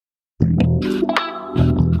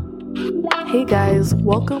Hey guys,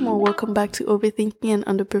 welcome back to Overthinking and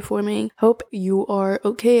Underperforming. Hope you are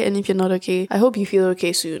okay, and if you're not okay, I hope you feel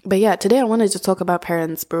okay soon. But yeah, today I wanted to talk about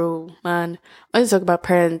parents, bro, man. I wanted to talk about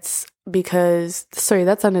parents because, sorry,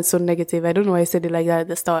 that sounded so negative. I don't know why I said it like that at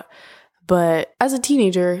the start. But as a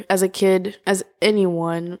teenager, as a kid, as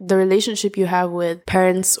anyone, the relationship you have with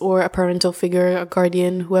parents or a parental figure, a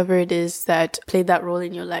guardian, whoever it is that played that role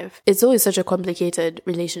in your life, it's always such a complicated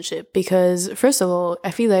relationship because, first of all,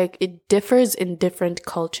 I feel like it differs in different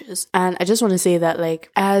cultures. And I just want to say that,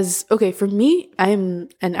 for me, I'm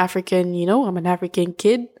an African, I'm an African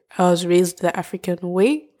kid. I was raised the African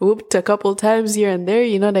way, whooped a couple times here and there,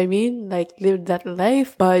 you know what I mean? Like, lived that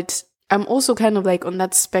life. But I'm also kind of like on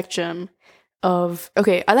that spectrum of,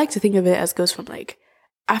 I like to think of it as goes from like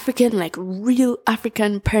African, like real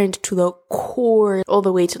African parent to the core, all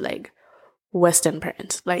the way to like Western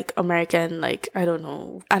parent, like American, like, I don't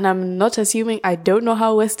know. And I'm not assuming, I don't know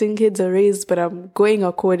how Western kids are raised, but I'm going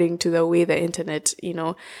according to the way the internet,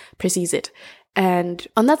 perceives it. And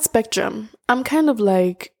on that spectrum, I'm kind of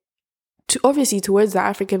like, obviously towards the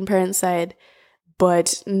African parent side,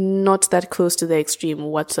 but not that close to the extreme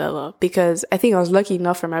whatsoever. Because I think I was lucky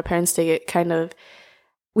enough for my parents to get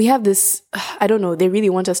we have this, I don't know, they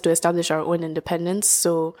really want us to establish our own independence.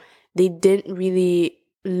 So they didn't really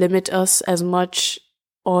limit us as much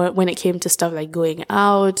or when it came to stuff like going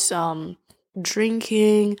out,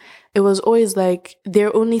 drinking. It was always like,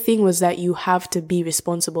 their only thing was that you have to be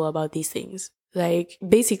responsible about these things. Like,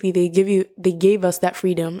 basically, they gave us that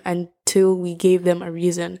freedom until we gave them a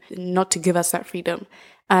reason not to give us that freedom.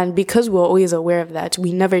 And because we're always aware of that,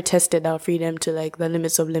 we never tested our freedom to like the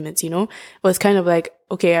limits of limits, It was kind of like,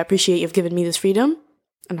 okay, I appreciate you've given me this freedom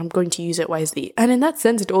and I'm going to use it wisely. And in that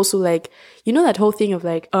sense, it also like, that whole thing of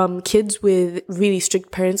like, kids with really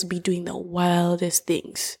strict parents be doing the wildest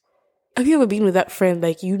things. Have you ever been with that friend,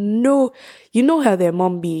 like, you know how their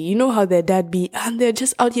mom be, you know how their dad be, and they're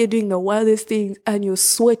just out here doing the wildest things, and you're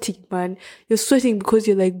sweating, man. You're sweating because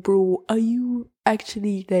you're like, bro, are you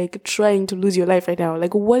actually, like, trying to lose your life right now?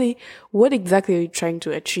 Like, what exactly are you trying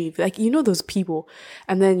to achieve? Like, those people.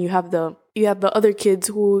 And then you have the other kids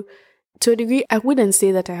who, to a degree, I wouldn't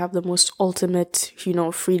say that I have the most ultimate,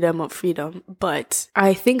 freedom of freedom, but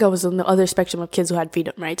I think I was on the other spectrum of kids who had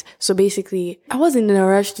freedom, right? So basically, I wasn't in a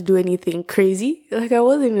rush to do anything crazy. Like, I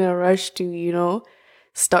wasn't in a rush to,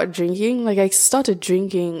 start drinking. Like, I started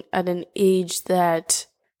drinking at an age that,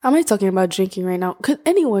 am I talking about drinking right now? Because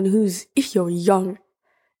anyone if you're young,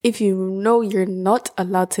 if you know you're not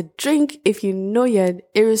allowed to drink, if you know you're an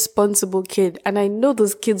irresponsible kid, and I know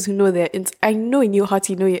those kids who know I know in your heart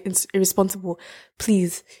you know you're irresponsible,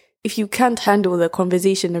 please, if you can't handle the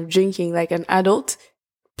conversation of drinking like an adult,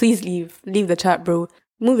 please leave the chat, bro.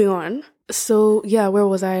 Moving on. So yeah, where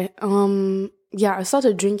was I? I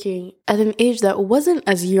started drinking at an age that wasn't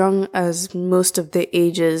as young as most of the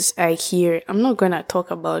ages I hear. I'm not gonna talk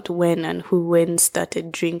about when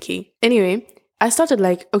started drinking. Anyway, I started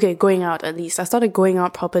going out at least. I started going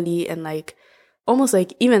out properly and like almost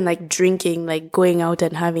like even like drinking, like going out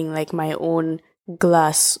and having like my own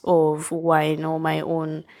glass of wine or my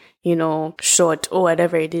own, shot or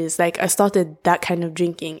whatever it is. Like I started that kind of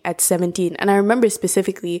drinking at 17. And I remember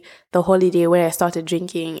specifically the holiday where I started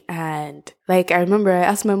drinking, and like I remember I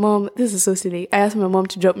asked my mom, this is so silly. I asked my mom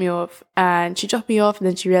to drop me off, and she dropped me off, and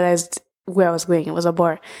then she realized where I was going. It was a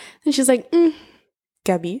bar. And she's like,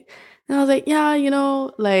 Gabby. And I was like, yeah,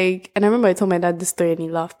 and I remember I told my dad this story and he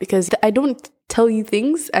laughed because I don't tell you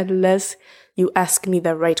things unless you ask me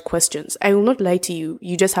the right questions. I will not lie to you.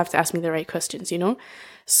 You just have to ask me the right questions,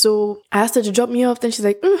 So I asked her to drop me off. Then she's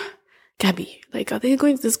like, Gabby, like,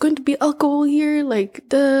 there's going to be alcohol here? Like,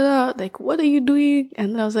 like, what are you doing?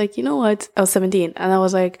 And then I was like, you know what? I was 17 and I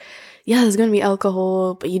was like, yeah, there's going to be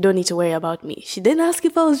alcohol, but you don't need to worry about me. She didn't ask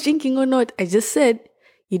if I was drinking or not. I just said,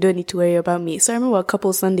 you don't need to worry about me. So I remember a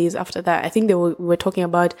couple Sundays after that, I think we were talking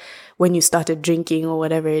about when you started drinking or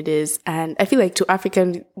whatever it is. And I feel like to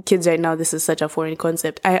African kids right now, this is such a foreign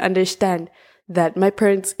concept. I understand that my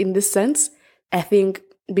parents, in this sense, I think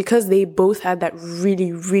because they both had that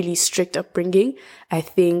really, really strict upbringing, I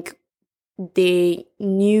think they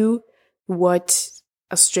knew what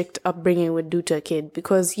a strict upbringing would do to a kid.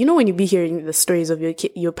 Because when you be hearing the stories of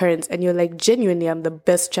your parents and you're like, genuinely, I'm the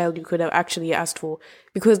best child you could have actually asked for.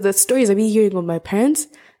 Because the stories I be hearing of my parents,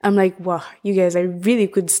 I'm like, wow, you guys, I really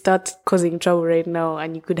could start causing trouble right now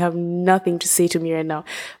and you could have nothing to say to me right now.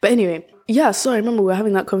 But anyway, yeah, so I remember we were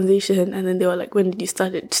having that conversation and then they were like, when did you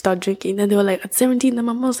start drinking? And then they were like, at 17. And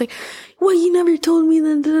my mom was like, well, you never told me.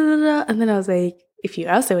 And then I was like, If you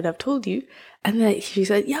asked, I would have told you. And then she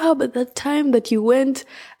said, yeah, but that time that you went,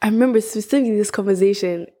 I remember specifically this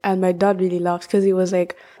conversation, and my dad really laughed because she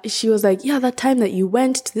was like, yeah, that time that you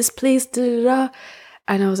went to this place, da da da.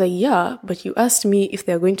 And I was like, yeah, but you asked me if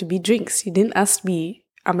there are going to be drinks. You didn't ask me,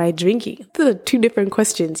 am I drinking? Those are two different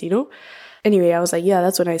questions, you know? Anyway, I was like, yeah,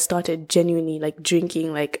 that's when I started genuinely like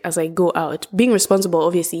drinking, like as I go out, being responsible,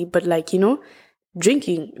 obviously, but like, you know,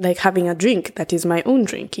 drinking, like having a drink that is my own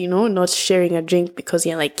drink, you know, not sharing a drink because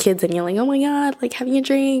you're like kids and you're like, oh my God, like having a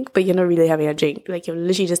drink, but you're not really having a drink. Like you're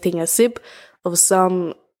literally just taking a sip of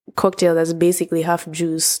some cocktail that's basically half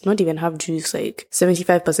juice, not even half juice, like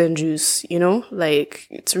 75% juice, you know, like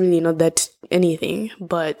it's really not that anything.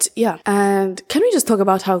 But yeah. And can we just talk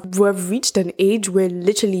about how we've reached an age where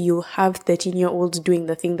literally you'll have 13-year-olds doing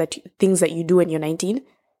the things that you do when you're 19?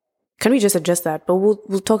 Can we just address that? But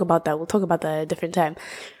we'll talk about that. We'll talk about that at a different time.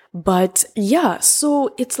 But yeah,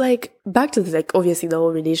 so it's like back to like obviously the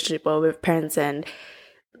whole relationship with parents and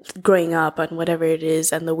growing up and whatever it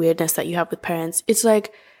is and the weirdness that you have with parents. It's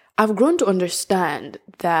like I've grown to understand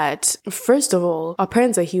that first of all, our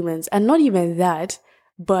parents are humans, and not even that.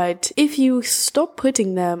 But if you stop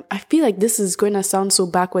putting them, I feel like this is going to sound so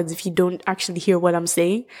backwards if you don't actually hear what I'm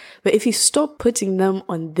saying. But if you stop putting them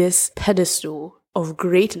on this pedestal of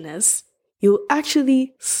greatness, you'll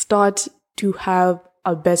actually start to have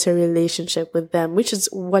a better relationship with them, which is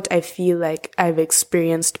what I feel like I've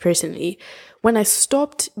experienced personally. When I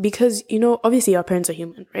stopped, because, you know, obviously our parents are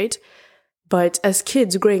human, right? But as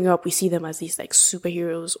kids growing up, we see them as these like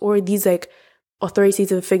superheroes or these like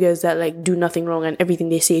authoritative figures that like do nothing wrong and everything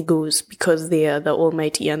they say goes because they are the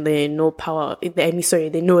almighty and they know power.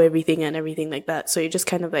 They know everything and everything like that. So you're just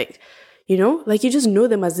kind of like, you know, like you just know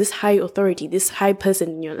them as this high authority, this high person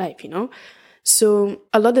in your life, you know? So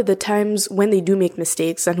a lot of the times when they do make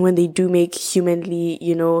mistakes and when they do make humanly,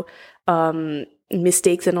 you know,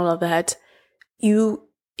 mistakes and all of that,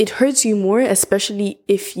 it hurts you more, especially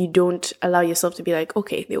if you don't allow yourself to be like,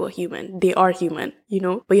 okay, they are human, you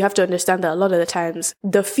know? But you have to understand that a lot of the times,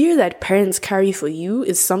 the fear that parents carry for you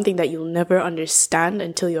is something that you'll never understand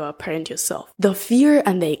until you're a parent yourself. The fear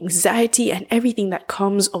and the anxiety and everything that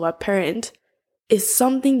comes of a parent is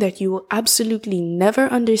something that you will absolutely never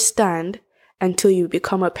understand until you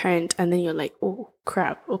become a parent, and then you're like, oh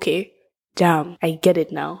crap, okay, damn, I get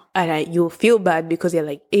it now. And you'll feel bad because you're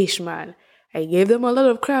like, ish man, I gave them a lot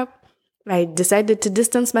of crap. I decided to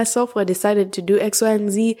distance myself, or I decided to do X, Y,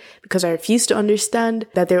 and Z because I refuse to understand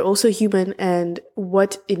that they're also human and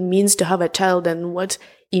what it means to have a child and what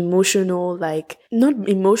emotional, like, not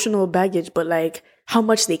emotional baggage, but like how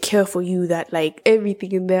much they care for you, that like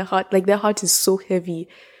everything in their heart, like their heart is so heavy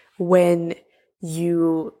when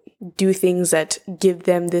you do things that give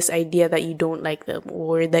them this idea that you don't like them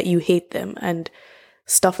or that you hate them and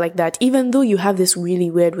stuff like that. Even though you have this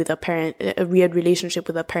really weird relationship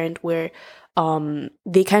with a parent where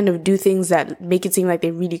they kind of do things that make it seem like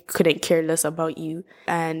they really couldn't care less about you,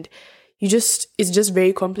 and it's just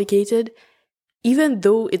very complicated. Even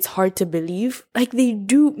though it's hard to believe, like they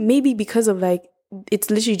do, maybe because of like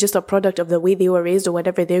it's literally just a product of the way they were raised or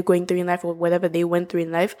whatever they're going through in life or whatever they went through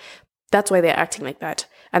in life. That's why they're acting like that.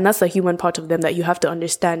 And that's the human part of them that you have to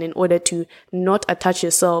understand in order to not attach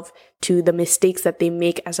yourself to the mistakes that they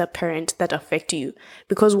make as a parent that affect you.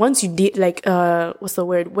 Because once you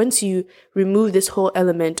once you remove this whole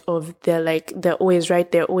element of they're always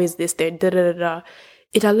right, they're always this, they're da da da da,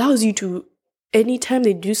 it allows you to, anytime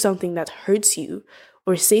they do something that hurts you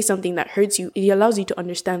or say something that hurts you, it allows you to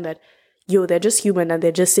understand that, yo, they're just human and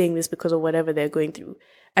they're just saying this because of whatever they're going through.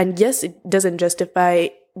 And yes, it doesn't justify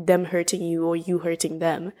them hurting you or you hurting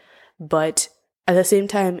them, but at the same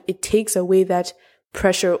time, it takes away that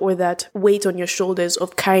pressure or that weight on your shoulders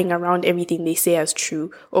of carrying around everything they say as true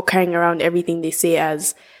or carrying around everything they say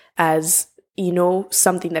as you know,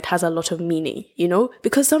 something that has a lot of meaning, you know,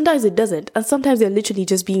 because sometimes it doesn't. And sometimes they're literally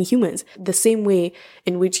just being humans, the same way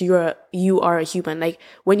in which you are a human. Like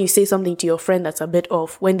when you say something to your friend that's a bit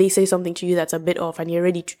off, when they say something to you that's a bit off, and you're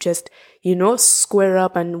ready to just, you know, square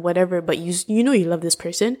up and whatever, but you know you love this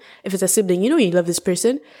person. If it's a sibling, you know you love this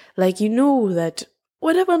person. Like, you know that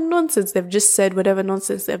whatever nonsense they've just said, whatever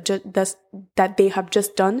nonsense that they have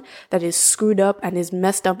just done that is screwed up and is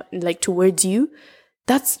messed up like towards you,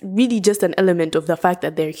 that's really just an element of the fact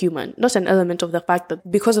that they're human, not an element of the fact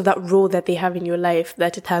that because of that role that they have in your life,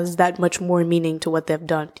 that it has that much more meaning to what they've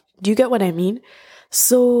done. Do you get what I mean?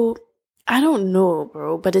 So I don't know,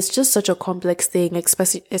 bro, but it's just such a complex thing,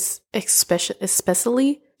 especially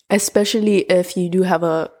if you do have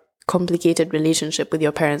a complicated relationship with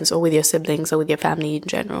your parents or with your siblings or with your family in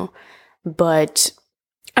general. But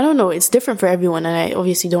I don't know, it's different for everyone, and I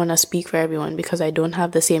obviously don't want to speak for everyone because I don't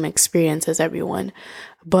have the same experience as everyone.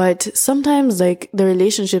 But sometimes, like, the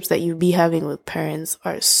relationships that you be having with parents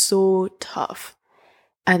are so tough.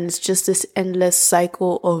 And it's just this endless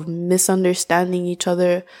cycle of misunderstanding each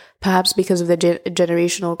other, perhaps because of the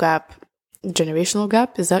generational gap. Generational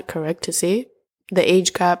gap? Is that correct to say? The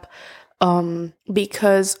age gap.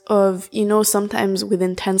 Because of, sometimes with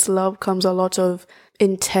intense love comes a lot of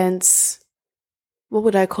intense, what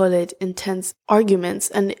would I call it? Intense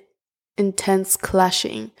arguments and intense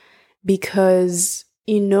clashing. Because,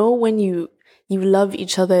 when you love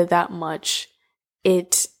each other that much,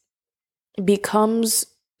 it becomes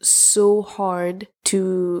so hard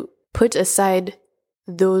to put aside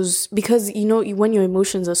those, because when your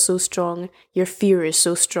emotions are so strong, your fear is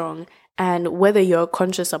so strong, and whether you're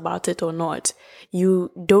conscious about it or not,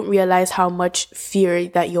 you don't realize how much fear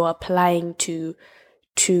that you're applying to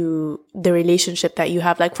the relationship that you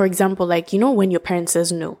have. Like, for example, like, when your parent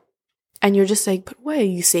says no, and you're just like, but why are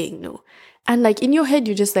you saying no? And like in your head,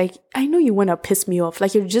 you're just like, I know you want to piss me off.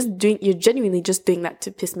 Like you're genuinely just doing that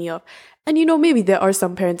to piss me off. And maybe there are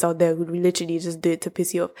some parents out there who literally just do it to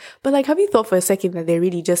piss you off. But like, have you thought for a second that they're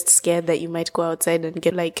really just scared that you might go outside and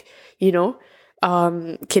get like,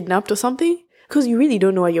 kidnapped or something? Because you really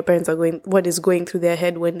don't know what is going through their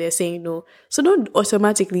head when they're saying no. So don't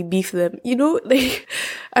automatically beef them. Like,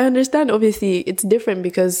 I understand obviously it's different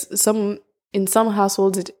because in some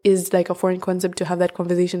households, it is like a foreign concept to have that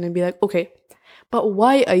conversation and be like, okay, but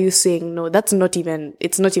why are you saying no? It's not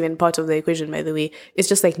even part of the equation, by the way. It's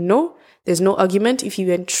just like, no, there's no argument. If you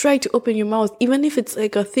even try to open your mouth, even if it's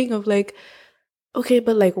like a thing of like, okay,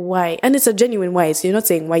 but like why? And it's a genuine why. So you're not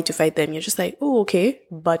saying why to fight them. You're just like, oh, okay,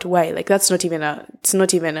 but why? Like it's not even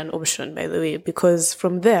an option, by the way, because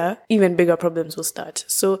from there, even bigger problems will start.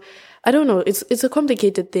 So I don't know. It's a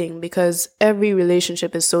complicated thing because every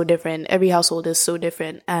relationship is so different. Every household is so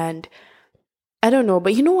different. And I don't know.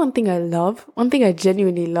 But one thing I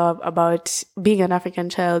genuinely love about being an African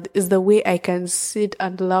child is the way I can sit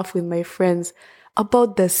and laugh with my friends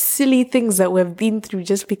about the silly things that we've been through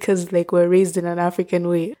just because like we're raised in an African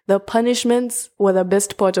way. The punishments were the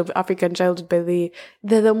best part of African childhood, by the way.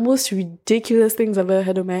 They're the most ridiculous things I've ever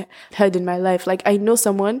heard in my life. Like I know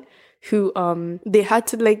someone who they had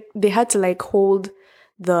to hold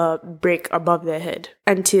the brick above their head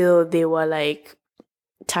until they were like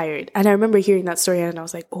tired. And I remember hearing that story and I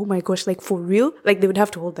was like, oh my gosh, like for real? Like they would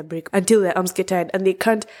have to hold the brick until their arms get tired, and they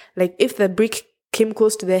can't, like if the brick came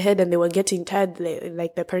close to their head and they were getting tired,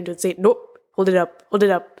 like their parent would say, nope, hold it up.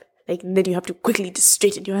 Like, and then you have to quickly just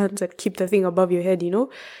straighten your hands and keep the thing above your head,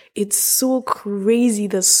 It's so crazy,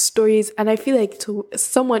 the stories. And I feel like to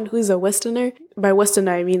someone who is a Westerner, by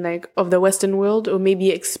Westerner, I mean like of the Western world, or maybe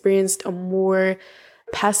experienced a more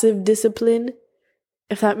passive discipline,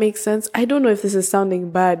 if that makes sense. I don't know if this is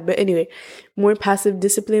sounding bad, but anyway, more passive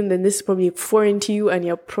discipline, then this is probably foreign to you and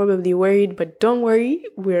you're probably worried, but don't worry.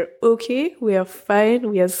 We're okay. We are fine.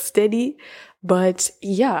 We are steady. But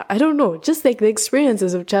yeah, I don't know. Just like the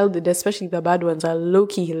experiences of childhood, especially the bad ones, are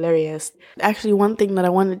low-key hilarious. Actually, one thing that I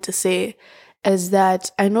wanted to say is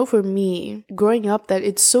that I know for me, growing up, that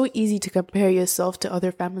it's so easy to compare yourself to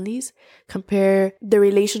other families. Compare the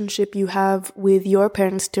relationship you have with your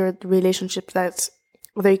parents to the relationship that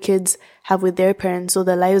other kids have with their parents, or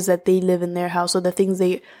the lives that they live in their house, or the things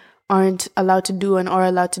they aren't allowed to do and are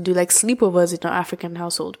allowed to do, like sleepovers in an African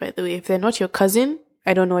household, by the way. If they're not your cousin,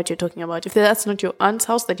 I don't know what you're talking about. If that's not your aunt's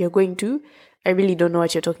house that you're going to, I really don't know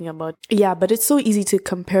what you're talking about. Yeah, but it's so easy to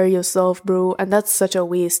compare yourself, bro, and that's such a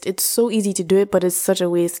waste. It's so easy to do it, but it's such a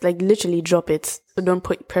waste. Like, literally drop it. So don't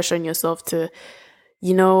put pressure on yourself to,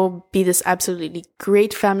 be this absolutely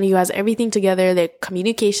great family who has everything together, their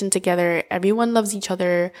communication together, everyone loves each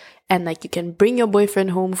other, and like you can bring your boyfriend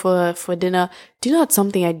home for dinner. Do you know that's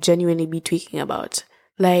something I genuinely be tweaking about?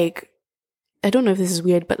 Like, I don't know if this is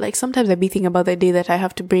weird, but like sometimes I be thinking about the day that I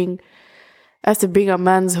have to bring a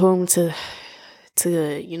man's home to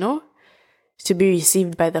be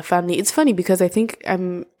received by the family. It's funny because I think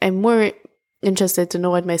I'm more interested to know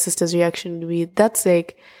what my sister's reaction would be. That's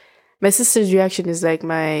like, my sister's reaction is like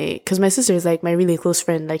because my sister is like my really close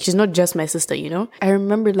friend. Like, she's not just my sister, I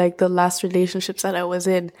remember like the last relationships that I was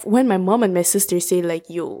in, when my mom and my sister say like,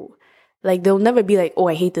 yo, like they'll never be like, oh,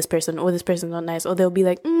 I hate this person, or this person's not nice, or they'll be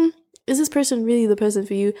like, is this person really the person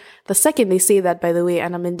for you? The second they say that, by the way,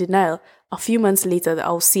 and I'm in denial, a few months later,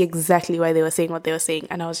 I'll see exactly why they were saying what they were saying.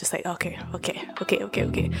 And I was just like, okay.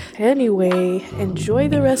 Anyway, enjoy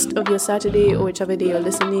the rest of your Saturday or whichever day you're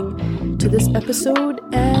listening to this episode.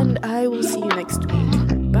 And I will see you next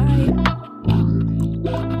week. Bye.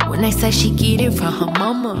 When I say she get it from her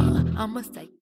mama, I'ma say...